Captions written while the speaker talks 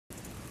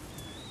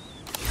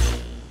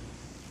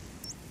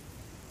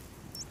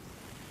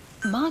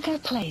Marker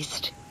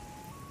placed.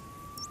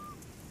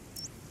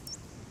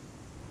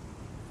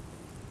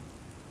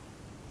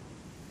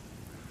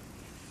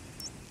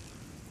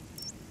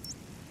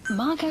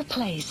 Marker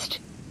placed.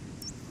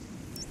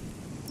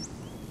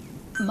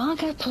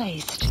 Marker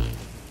placed.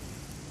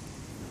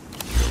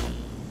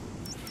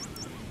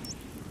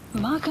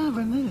 Marker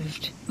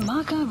removed.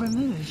 Marker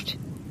removed.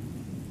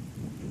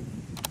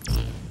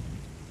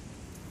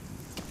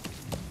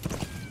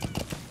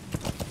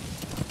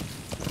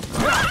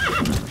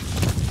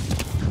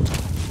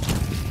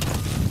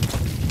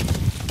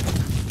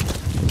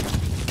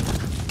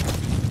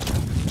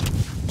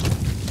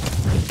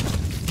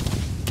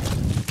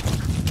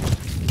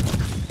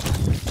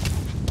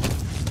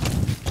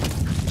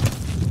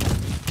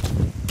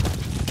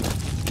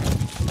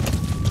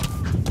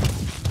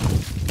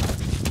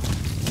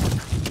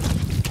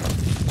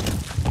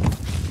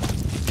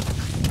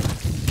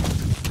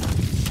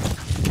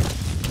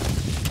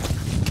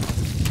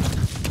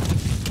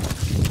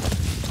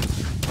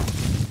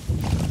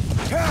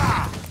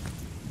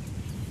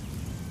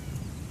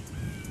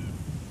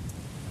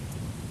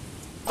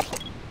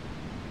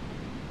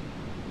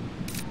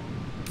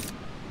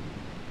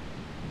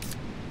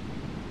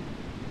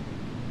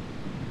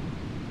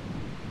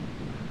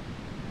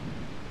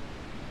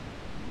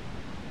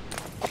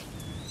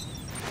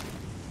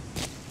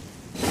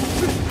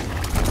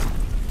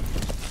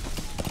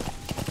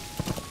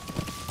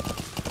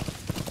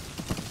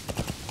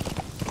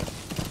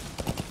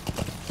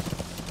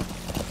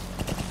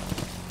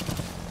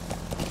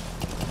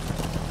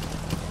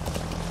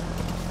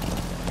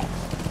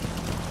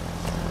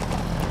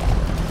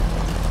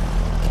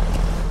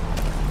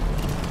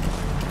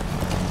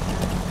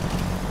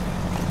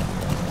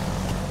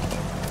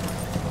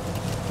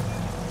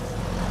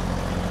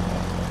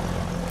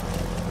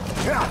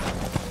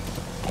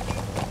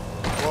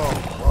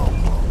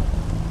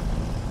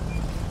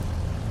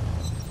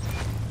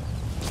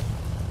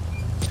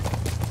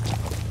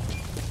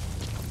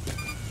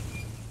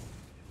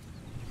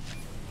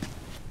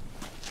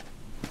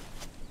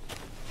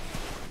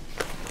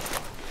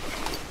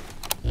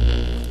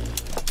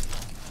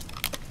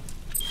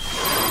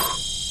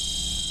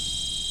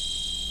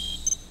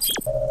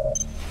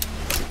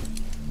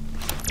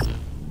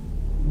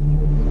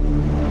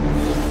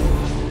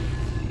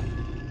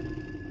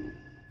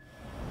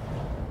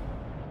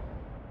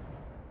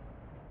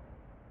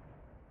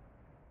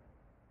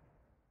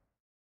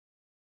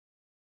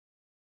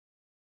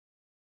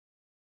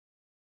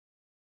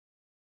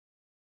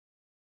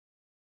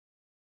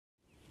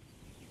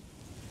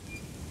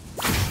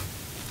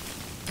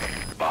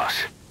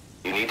 Boss,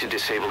 you need to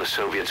disable the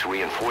Soviets'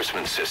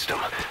 reinforcement system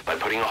by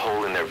putting a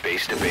hole in their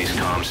base-to-base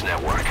comms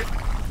network.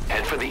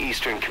 Head for the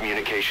Eastern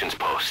Communications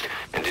Post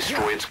and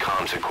destroy its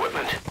comms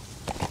equipment.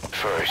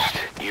 First,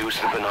 use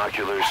the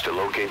binoculars to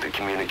locate the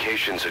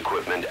communications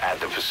equipment at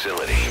the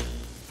facility.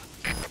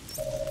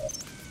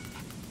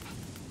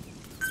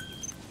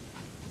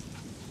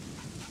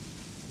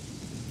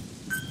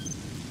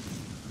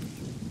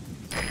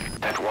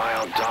 That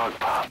wild dog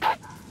pup.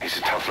 He's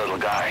a tough little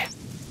guy.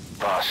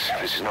 Boss,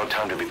 this is no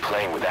time to be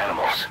playing with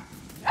animals.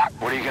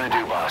 What are you gonna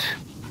do, boss?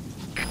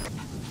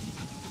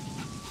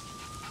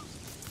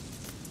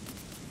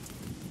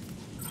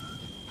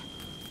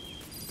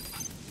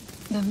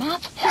 The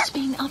map has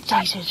been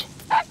updated.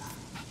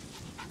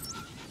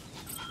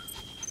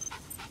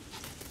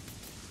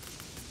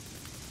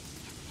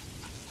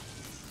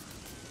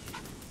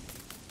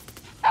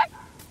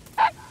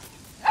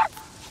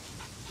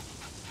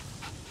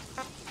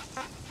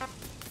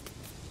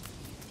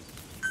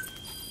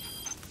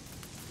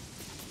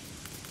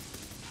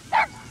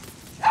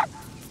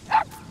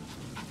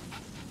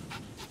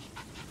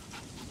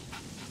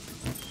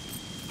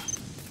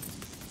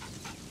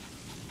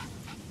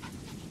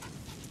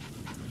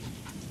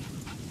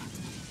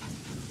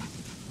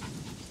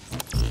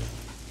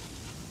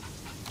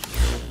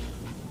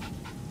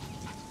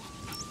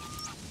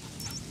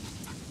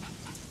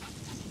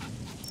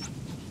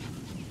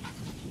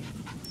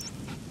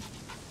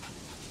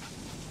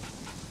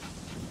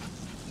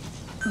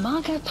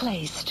 Marker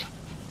placed.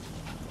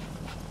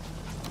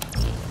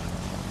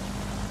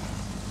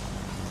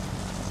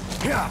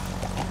 Yeah.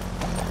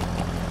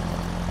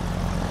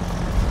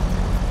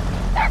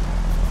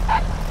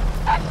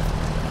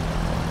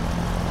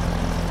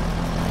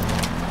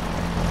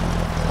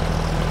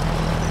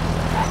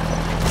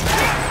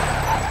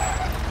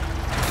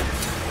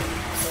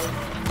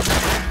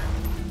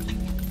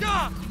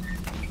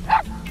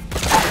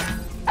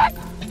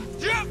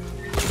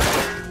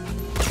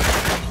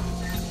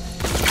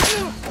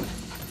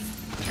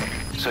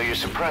 So your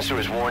suppressor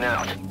is worn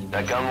out.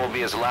 That gun will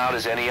be as loud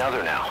as any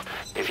other now.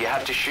 If you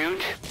have to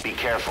shoot, be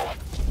careful.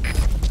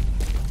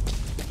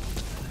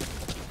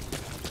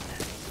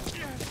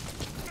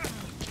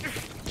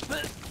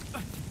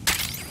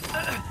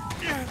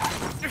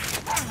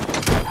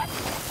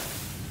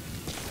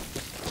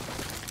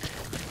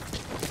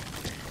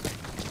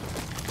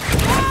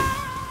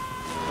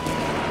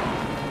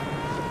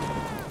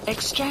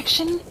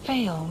 Extraction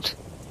failed.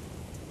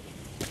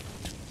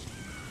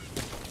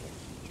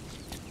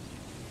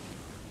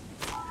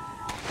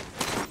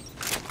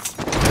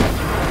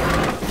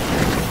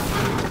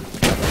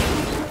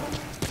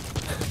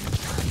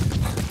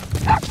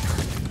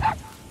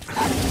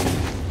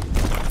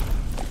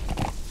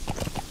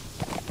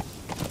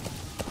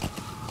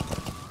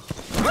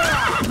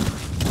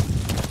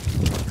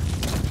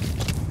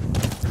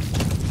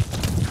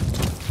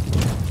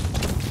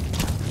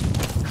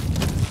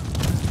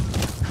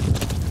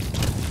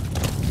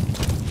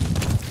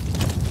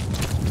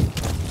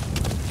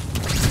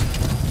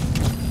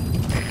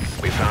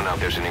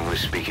 there's an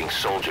English-speaking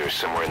soldier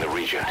somewhere in the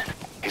region.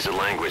 He's a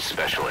language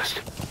specialist.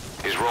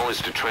 His role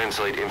is to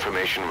translate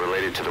information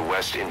related to the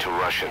West into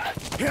Russian.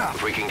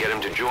 If we can get him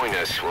to join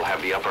us, we'll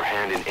have the upper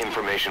hand in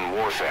information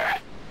warfare.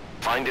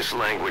 Find this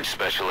language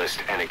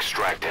specialist and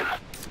extract him.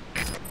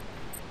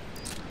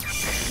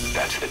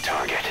 That's the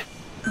target.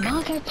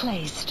 Marker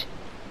placed.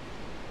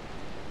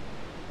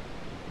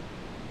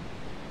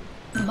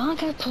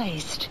 Marker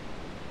placed.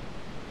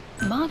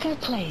 Marker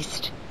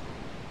placed.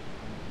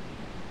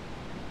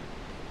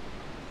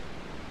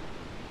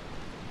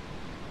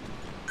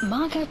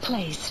 Marker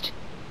placed.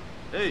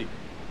 Эй,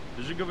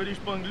 ты же говоришь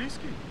по-английски?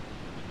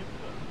 Это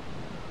неплохо.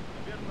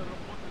 Наверное,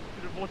 работает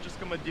в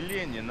переводческом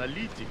отделении,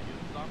 аналитики,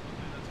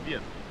 западной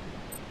разведки.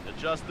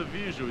 Я часто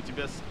вижу, у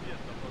тебя свет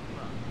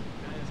опозна.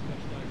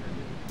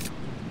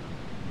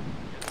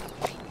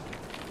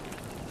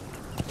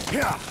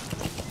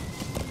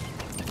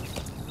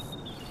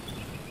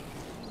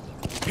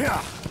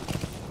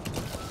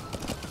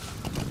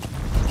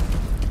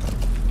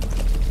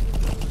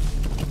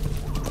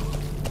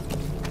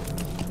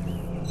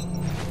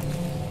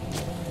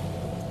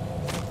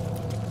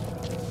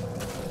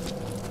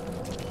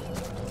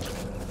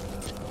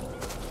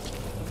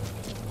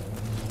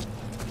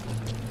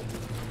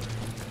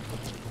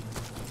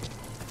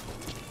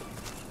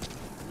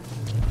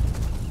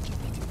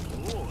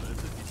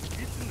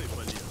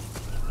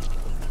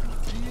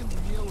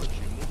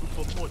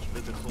 В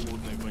этой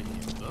холодной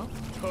войне, да?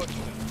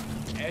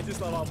 Точно. Эти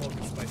слова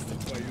могут спасти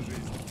твою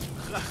жизнь.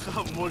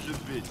 Ха-ха, может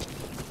быть.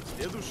 В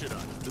следующий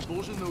раз ты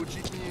должен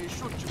научить меня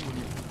еще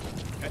чему-нибудь.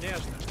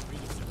 Конечно.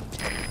 Увидимся.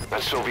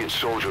 That Soviet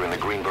soldier in the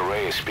Green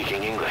Beret is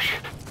speaking English.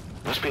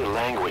 Must be a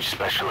language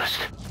specialist.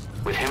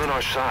 With him on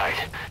our side,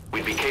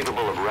 we'd be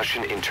capable of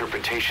Russian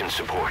interpretation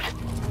support.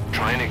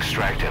 Try and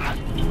extract him.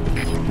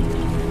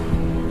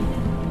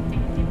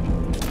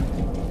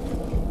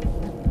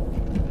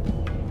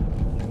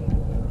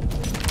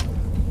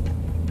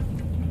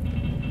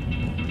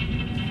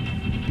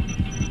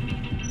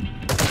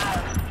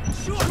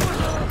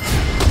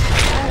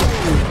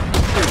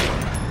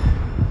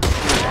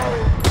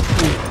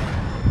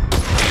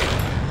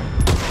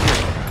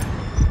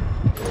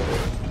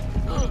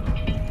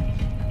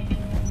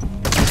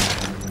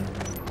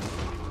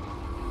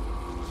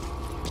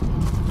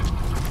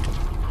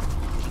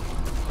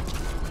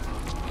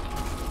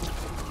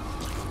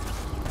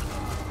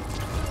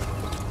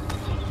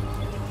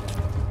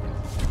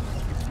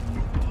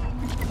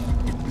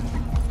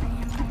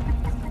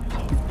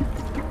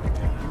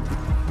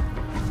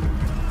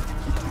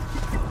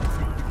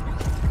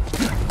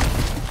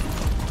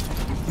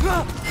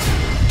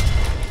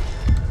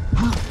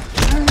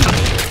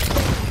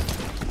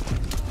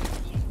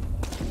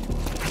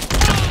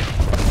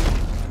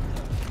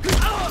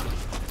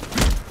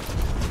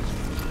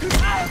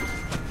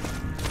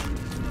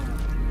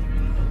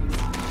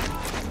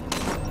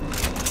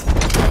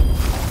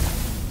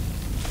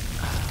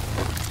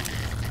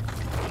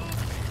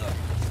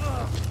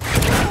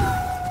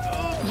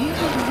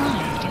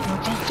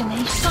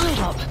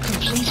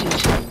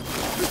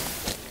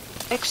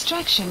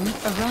 Extraction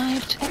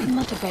arrived at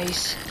Mother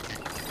Base.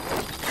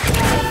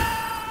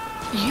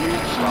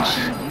 Unit Boss,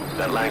 function.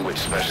 that language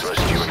specialist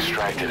you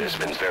extracted has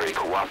been very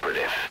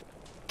cooperative.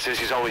 Says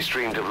he's always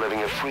dreamed of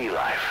living a free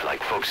life,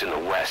 like folks in the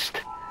West.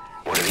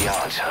 What are the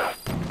odds, huh?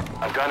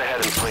 I've gone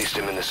ahead and placed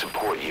him in the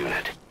support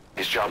unit.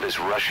 His job is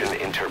Russian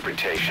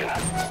interpretation.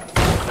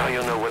 Now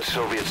you'll know what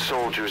Soviet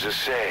soldiers are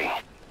saying.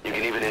 You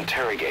can even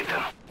interrogate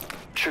them.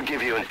 Should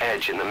give you an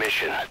edge in the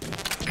mission.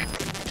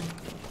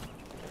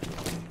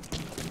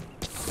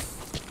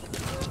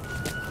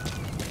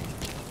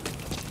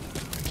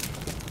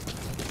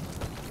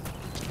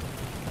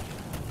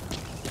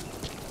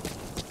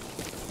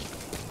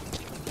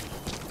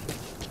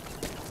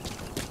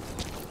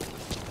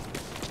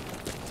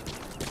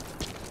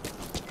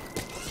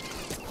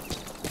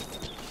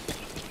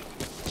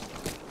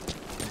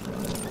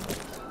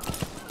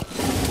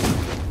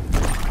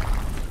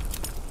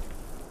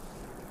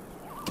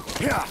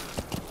 Yeah.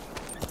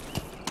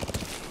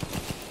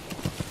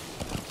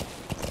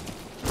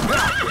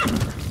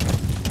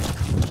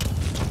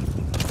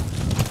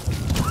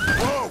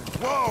 Whoa,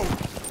 whoa.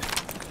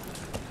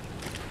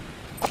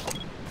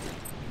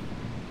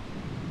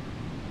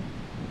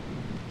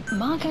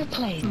 Marker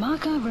plate.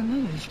 Marker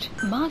removed.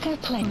 Marker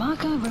plate.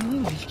 Marker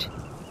removed.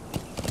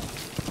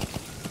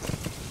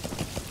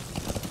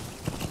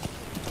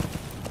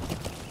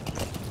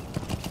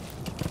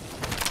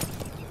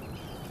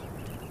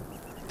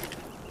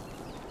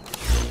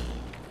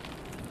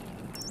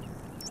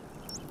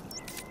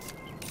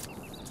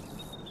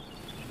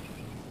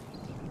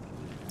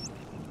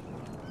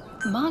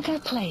 Marker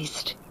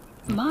placed.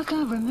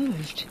 Marker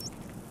removed.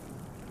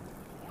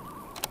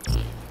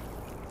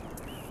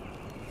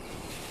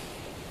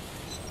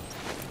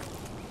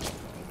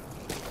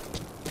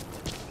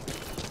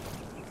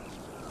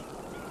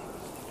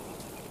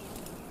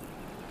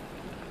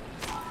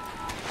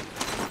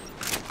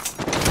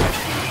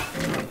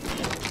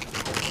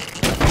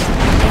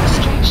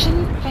 Extraction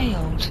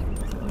failed.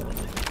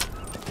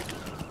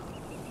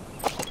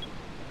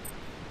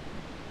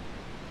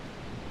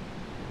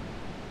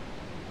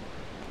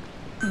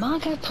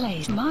 Marker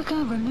placed. Marker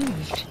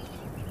removed.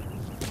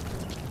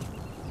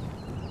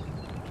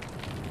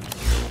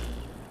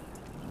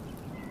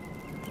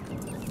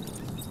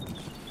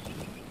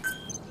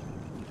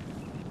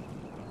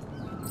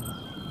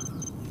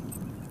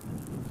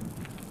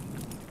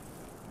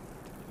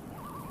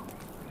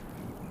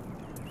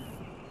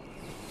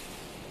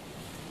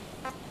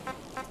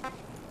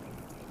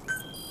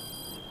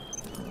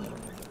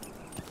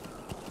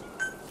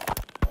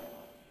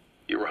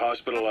 You were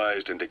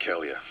hospitalized in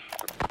Decalia.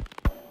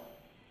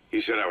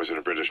 He said I was in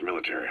a British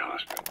military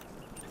hospital.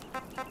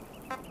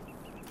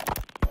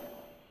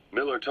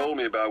 Miller told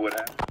me about what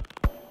happened.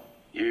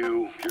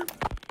 Your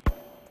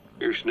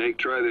snake,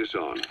 try this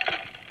on.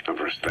 A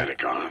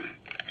prosthetic arm.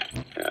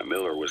 Yeah,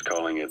 Miller was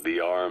calling it the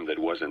arm that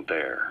wasn't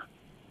there.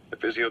 The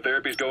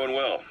physiotherapy's going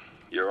well.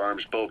 Your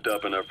arm's bulked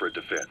up enough for it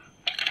to fit.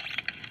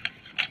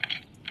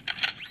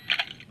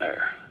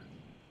 There.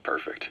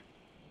 Perfect.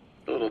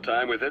 A little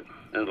time with it,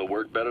 and it'll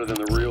work better than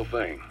the real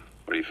thing.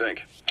 What do you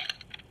think?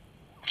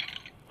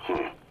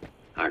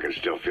 I can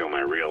still feel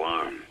my real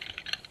arm.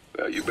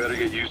 Well, you better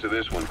get used to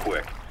this one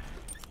quick.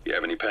 You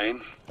have any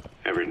pain?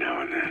 Every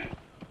now and then.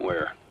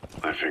 Where?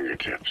 My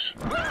fingertips.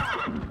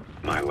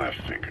 My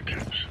left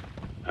fingertips.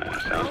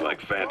 Sounds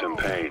like phantom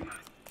pain.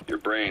 Your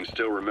brain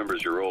still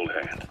remembers your old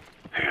hand.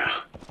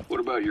 Yeah. What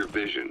about your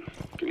vision?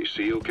 Can you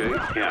see okay?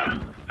 Yeah,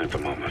 at the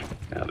moment.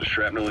 Now, the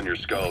shrapnel in your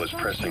skull is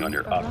pressing on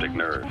your optic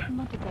nerve.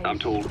 I'm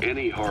told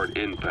any hard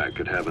impact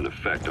could have an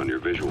effect on your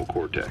visual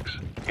cortex.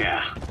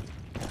 Yeah,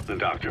 the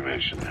doctor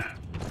mentioned that.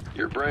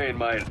 Your brain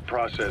might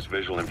process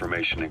visual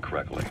information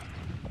incorrectly.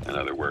 In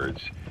other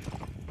words,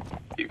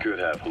 you could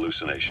have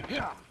hallucinations.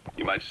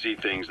 You might see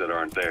things that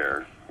aren't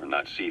there, or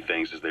not see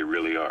things as they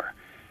really are.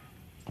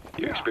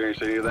 You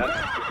experienced any of that?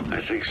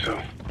 I think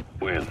so.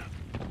 When?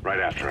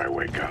 Right after I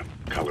wake up.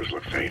 Colors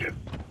look faded.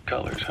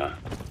 Colors, huh?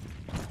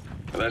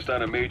 Well, that's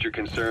not a major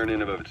concern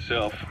in and of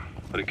itself,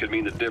 but it could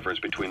mean the difference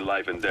between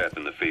life and death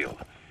in the field.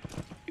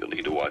 You'll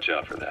need to watch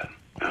out for that.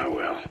 I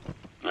will.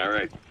 All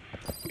right.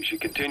 You should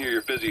continue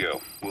your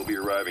physio. We'll be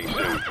arriving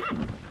soon.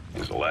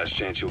 It's the last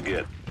chance you'll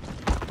get.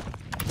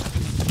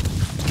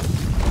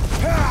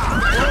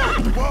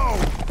 Whoa!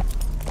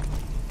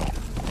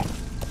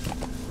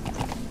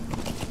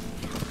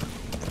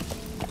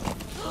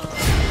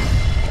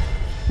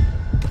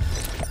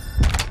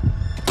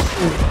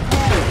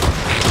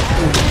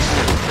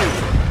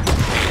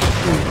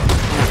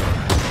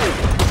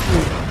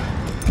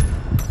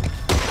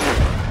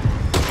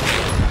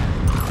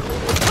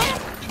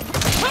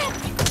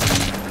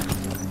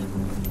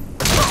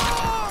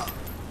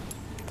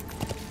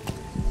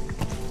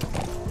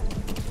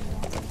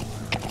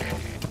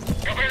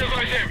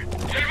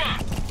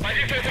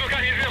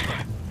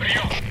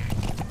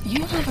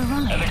 You have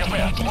arrived at your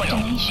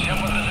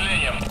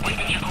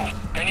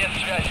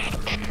destination.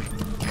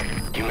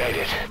 You made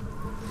it.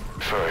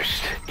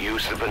 First,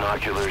 use the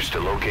binoculars to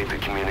locate the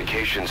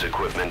communications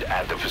equipment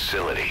at the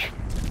facility.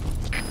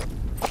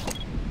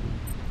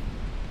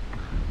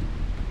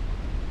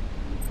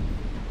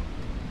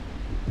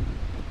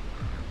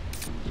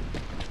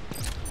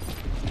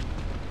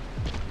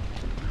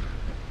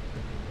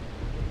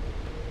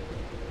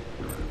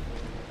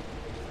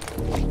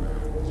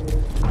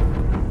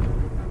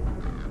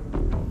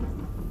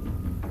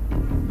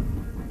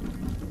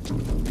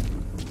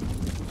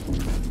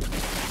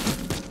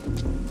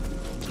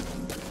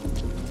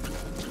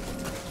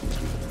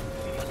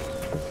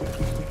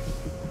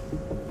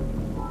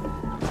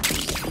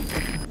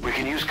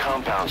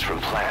 Compounds from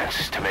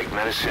plants to make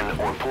medicine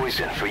or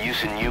poison for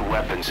use in new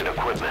weapons and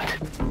equipment.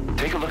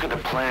 Take a look at the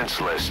plants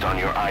list on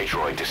your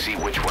iDroid to see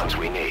which ones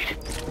we need.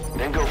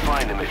 Then go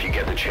find them if you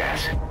get the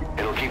chance.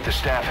 It'll keep the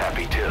staff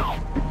happy too.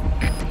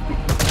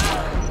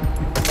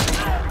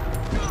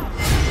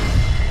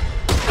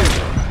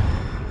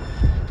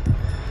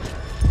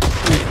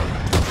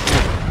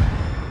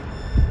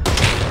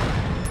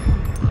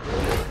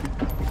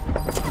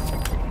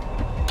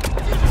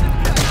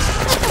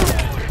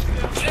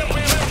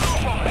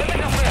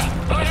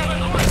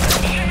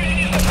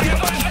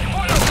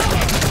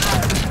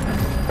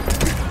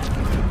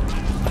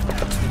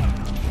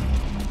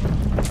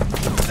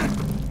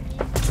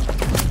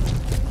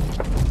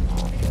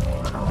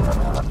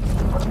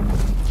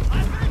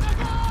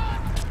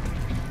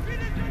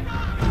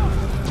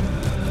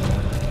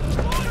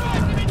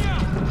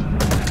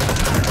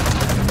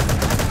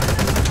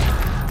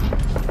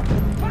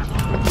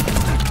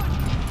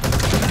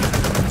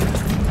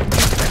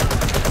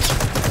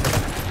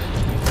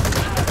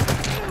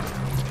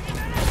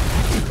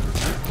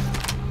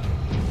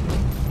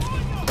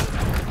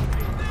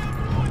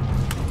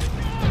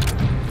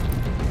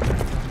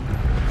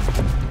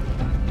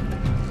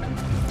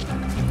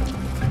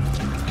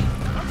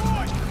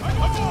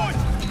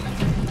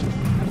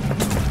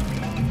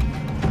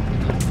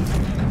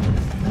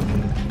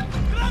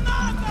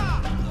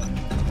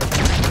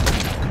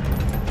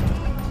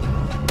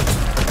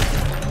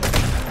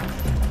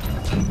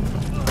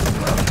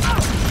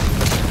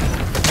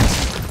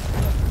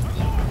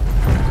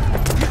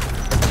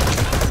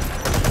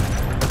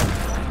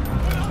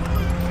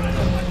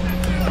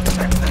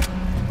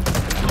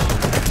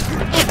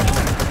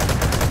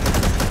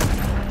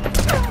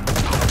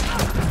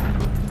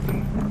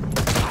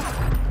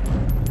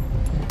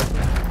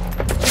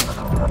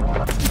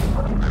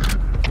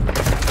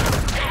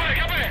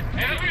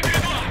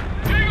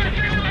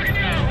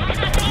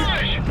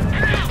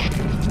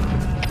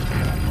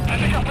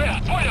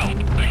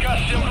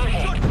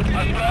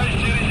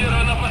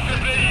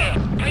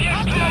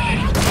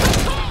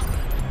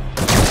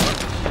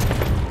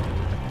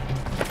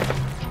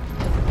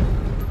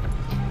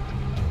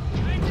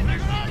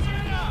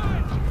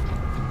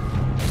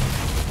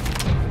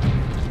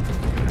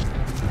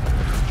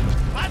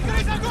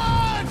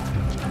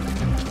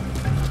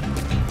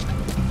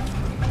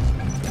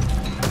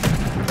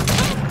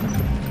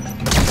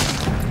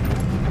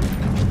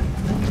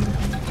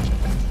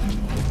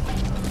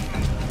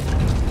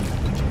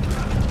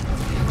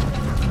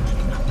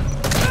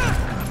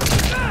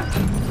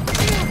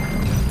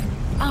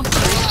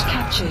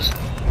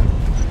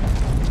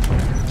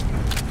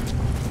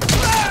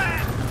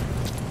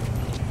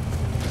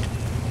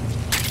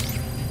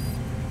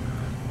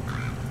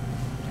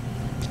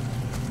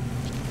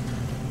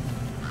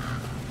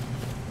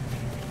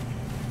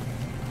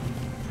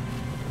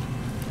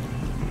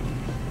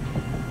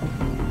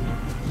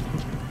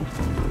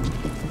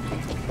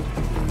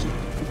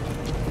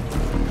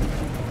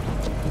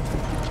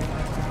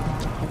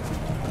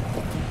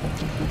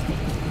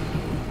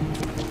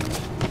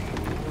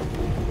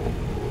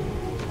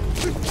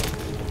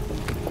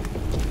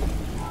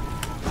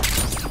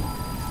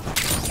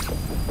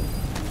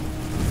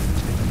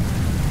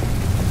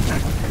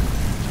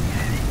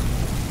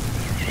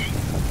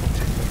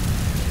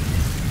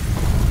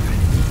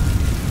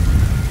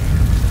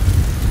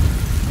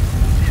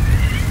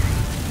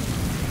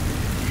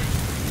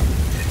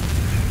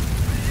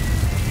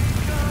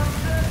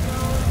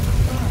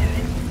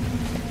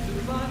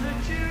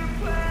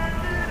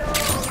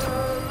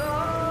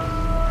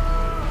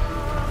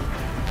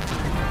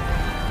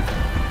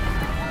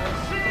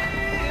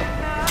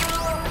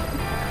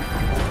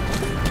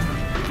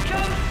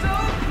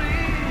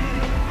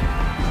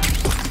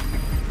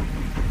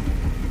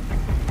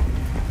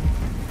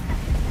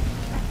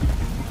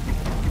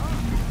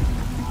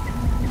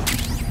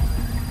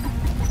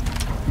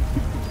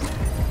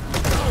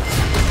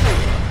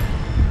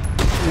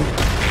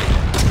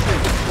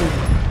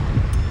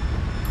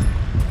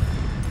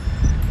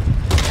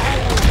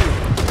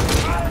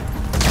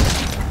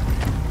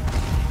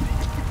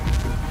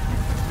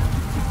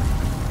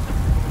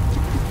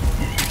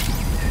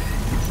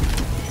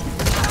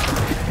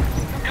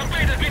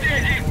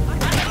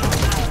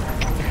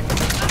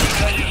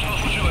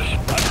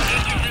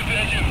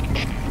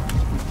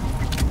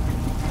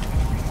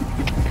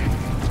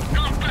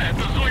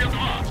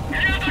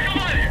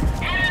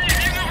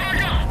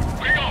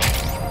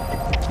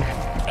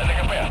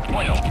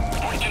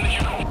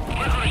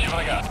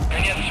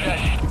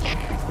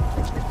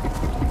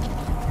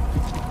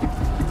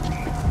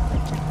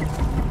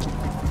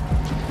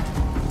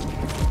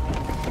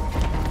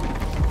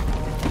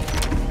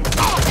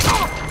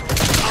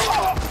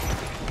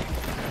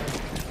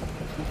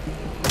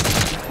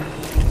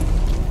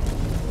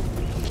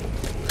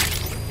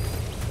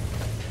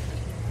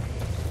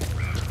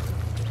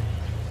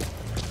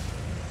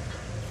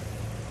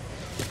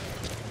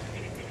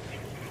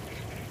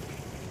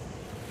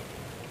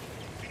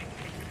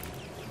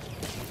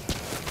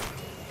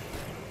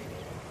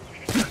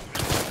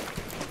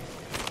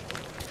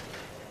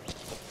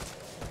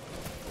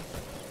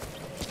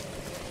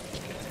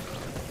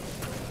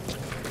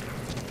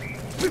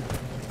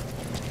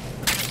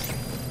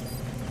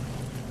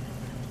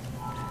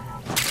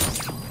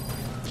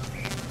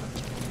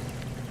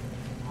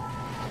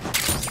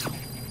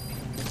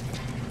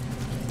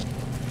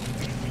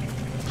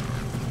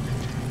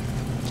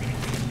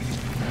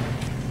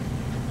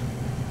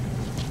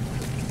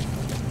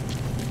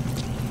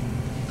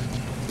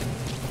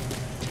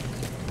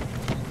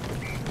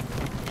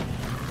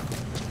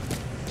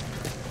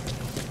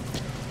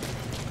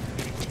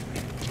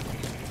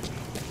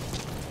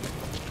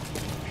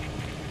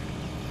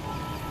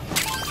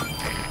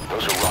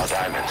 Those are raw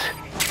diamonds.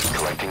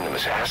 Collecting them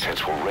as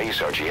assets will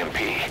raise our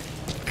GMP.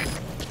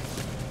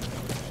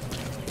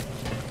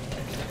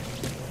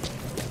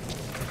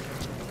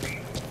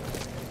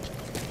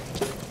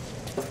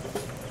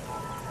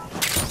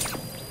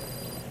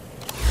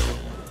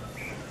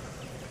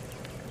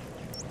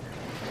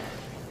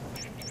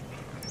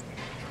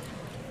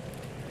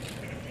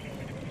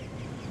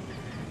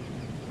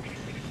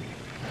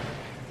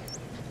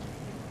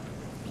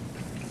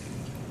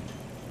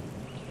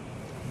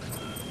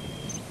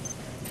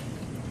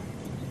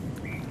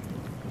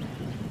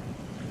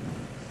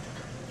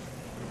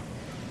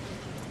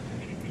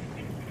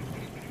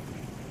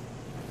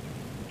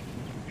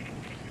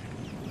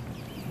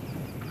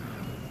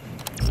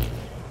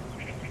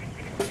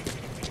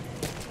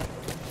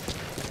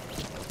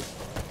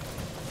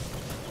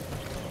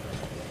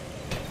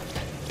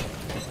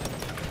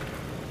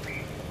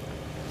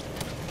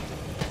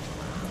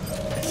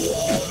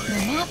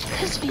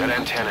 That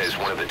antenna is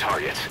one of the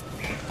targets.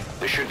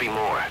 There should be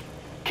more.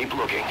 Keep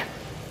looking.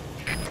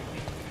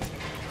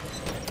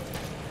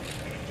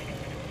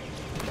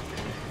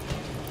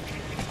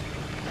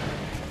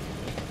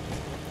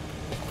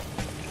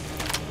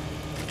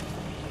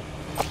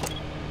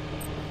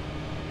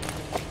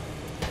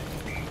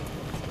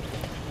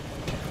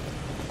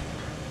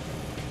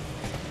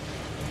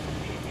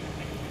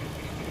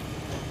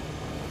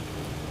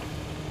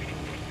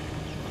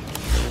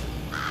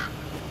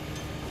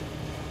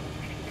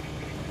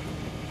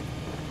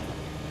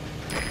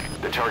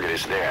 The target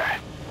is there.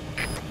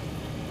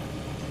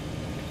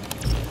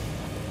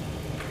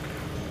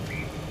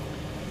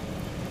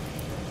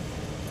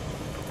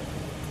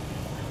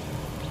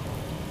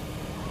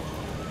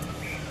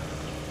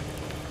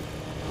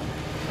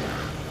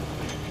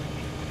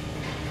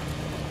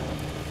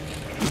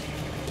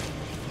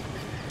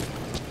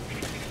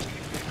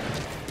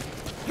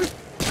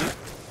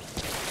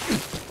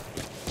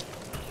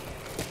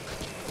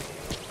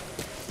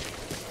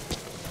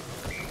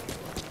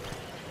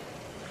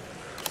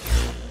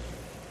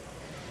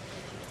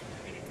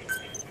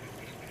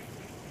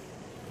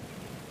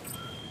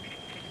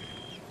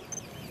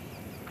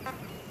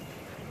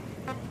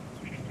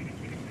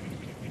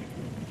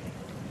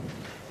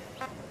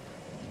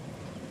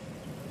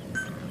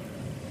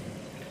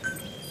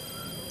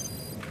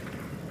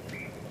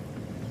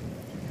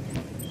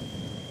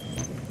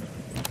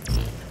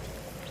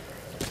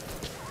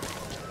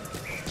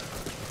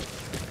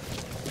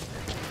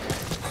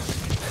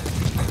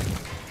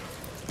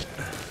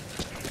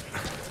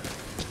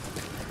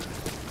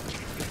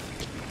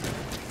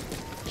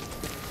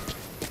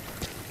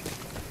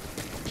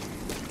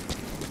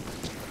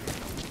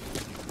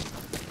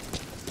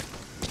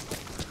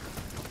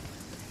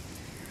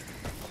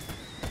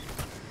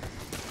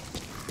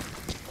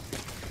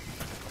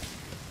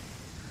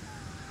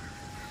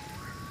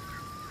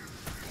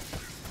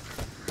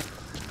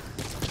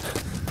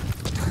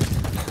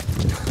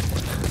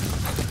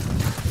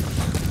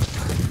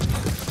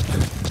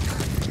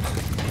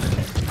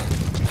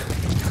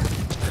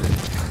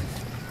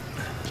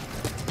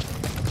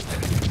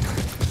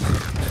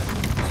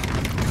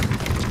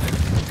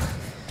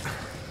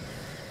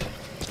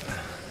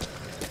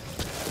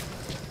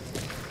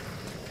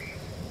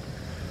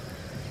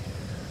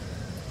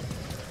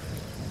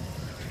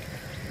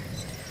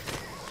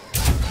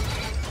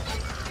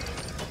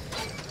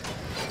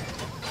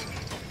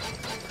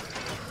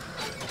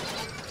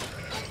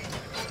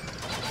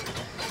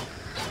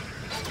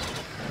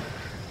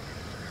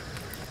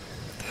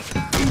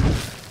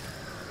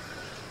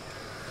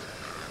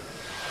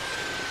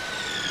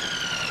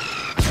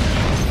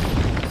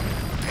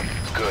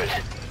 Good.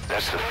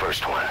 That's the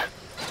first one.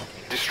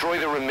 Destroy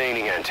the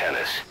remaining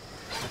antennas.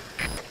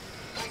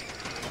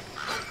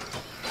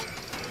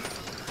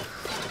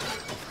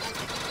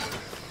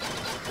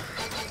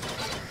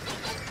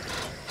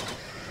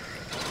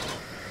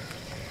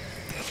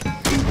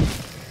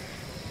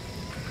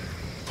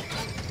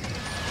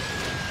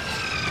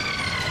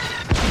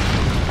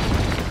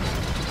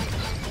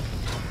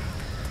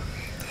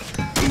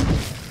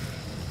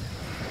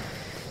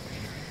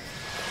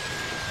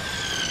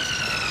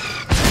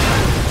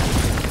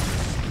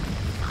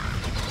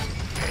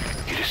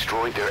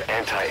 Destroyed their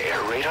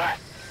anti-air radar?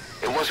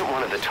 It wasn't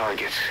one of the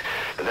targets,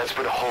 and that's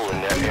put a hole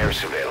in their air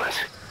surveillance.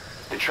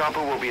 The chopper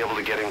will be able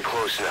to get in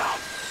close now.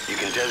 You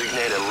can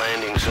designate a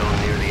landing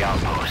zone near the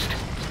outpost.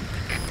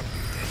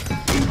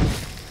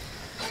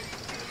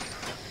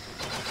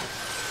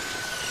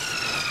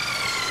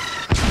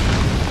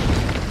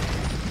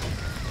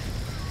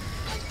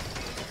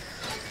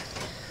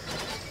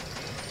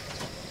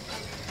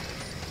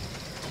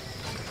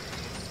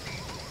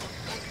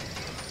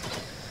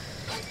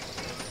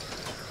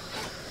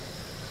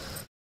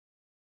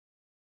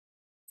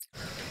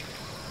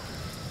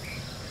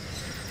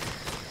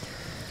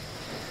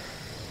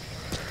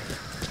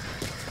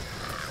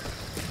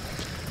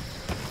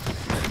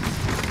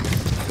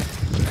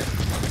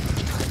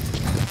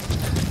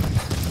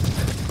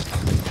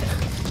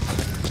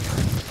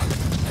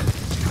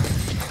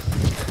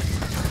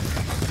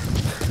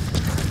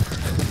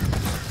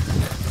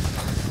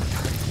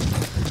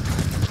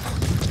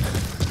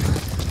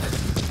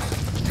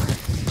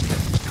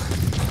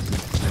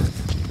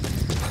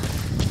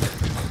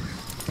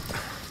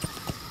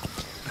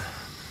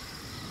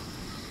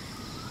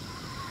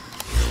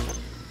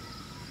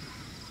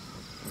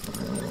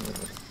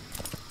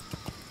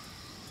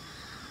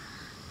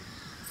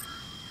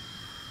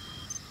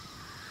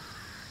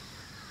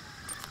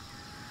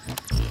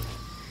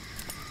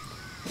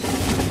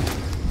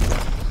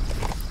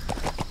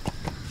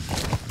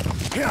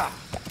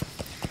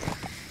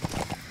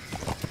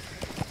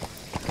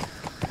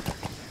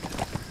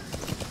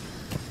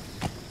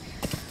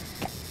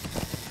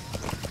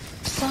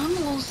 Sun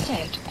will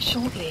set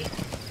shortly.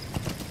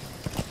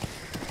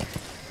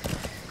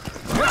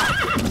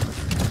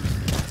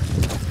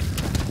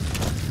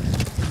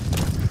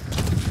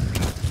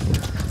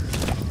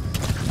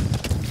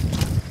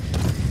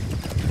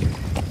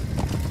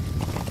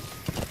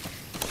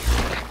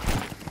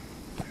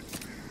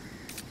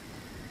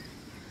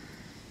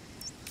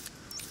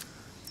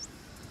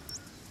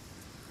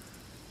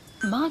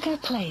 Marker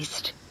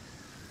placed.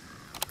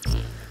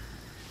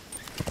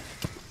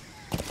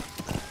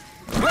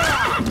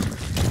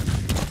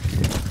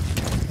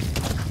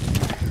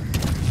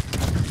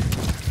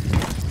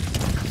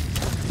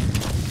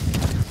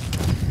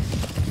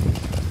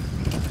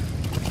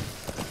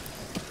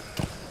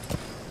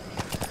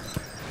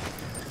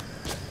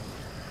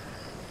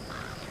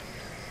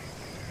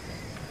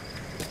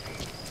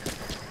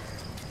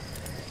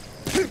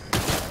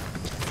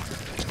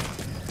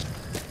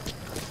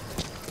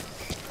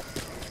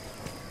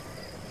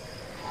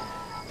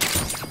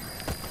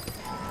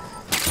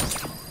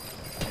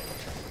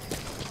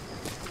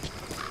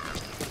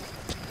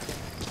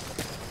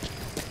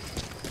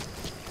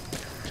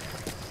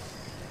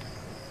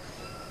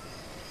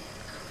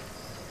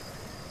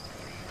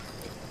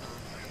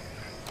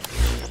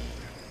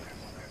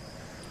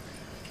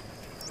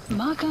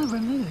 Marker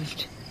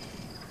removed.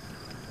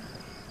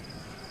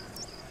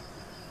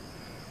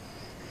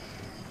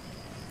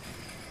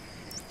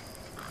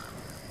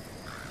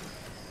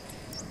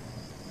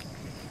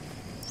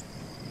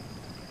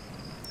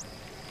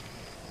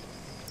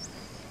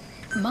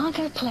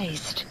 Marker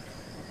placed.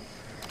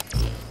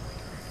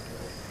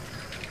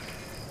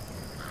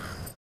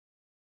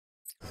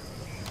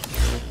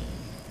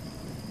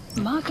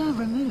 Marker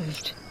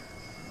removed.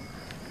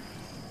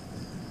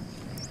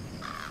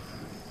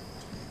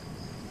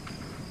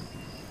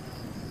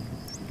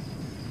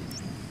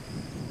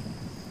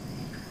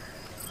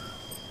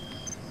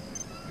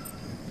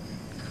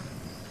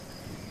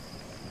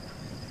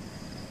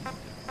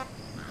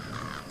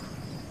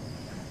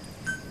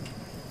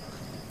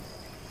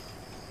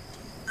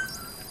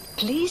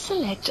 Please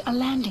select a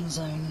landing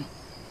zone.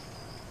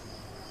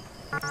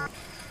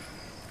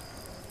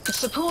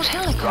 Support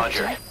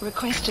helicopter Roger.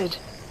 requested.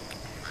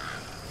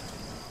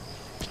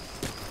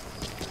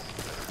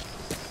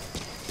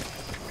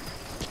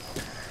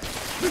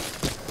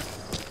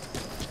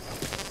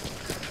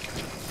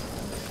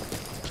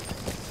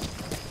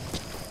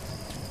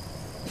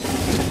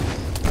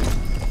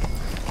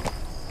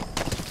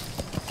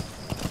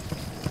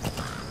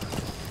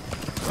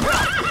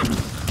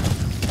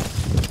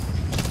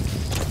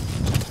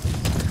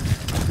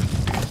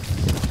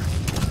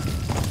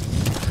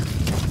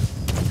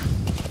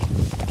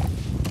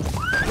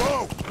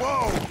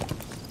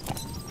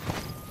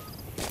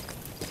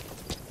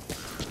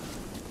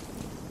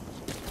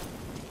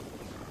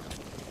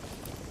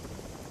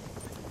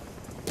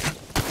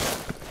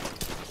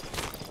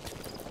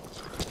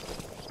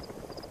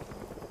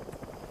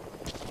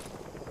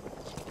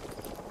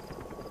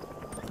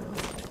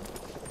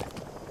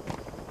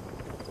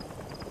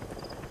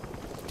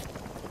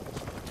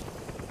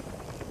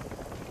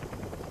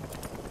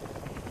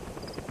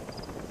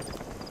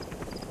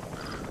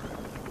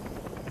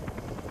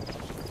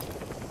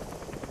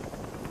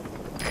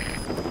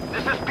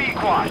 This is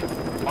B-Quad.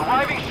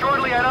 Arriving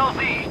shortly at LZ.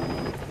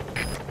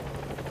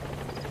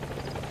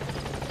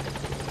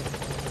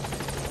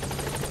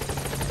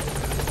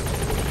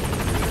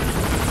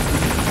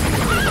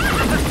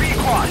 This is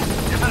B-Quad.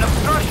 There's an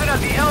obstruction at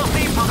the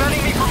LZ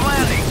preventing me from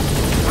landing.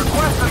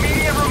 Request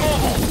immediate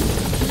removal.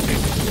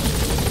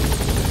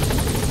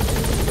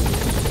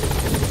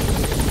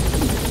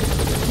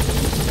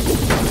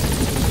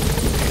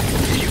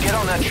 If you get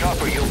on that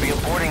chopper, you'll be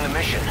aborting the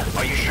mission.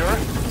 Are you sure?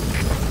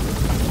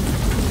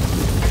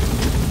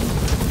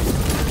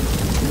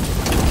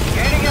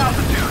 Gaining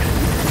altitude.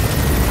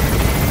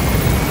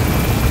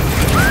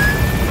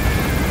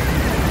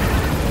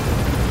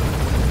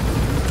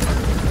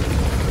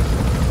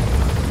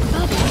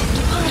 Bubble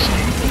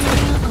departing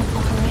area of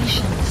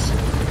operations.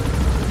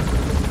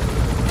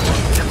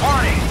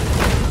 Departing.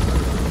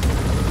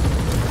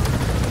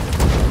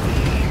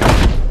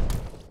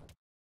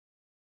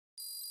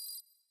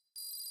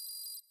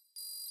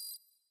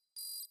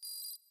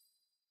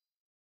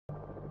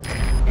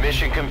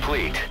 Mission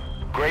complete.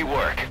 Great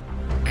work.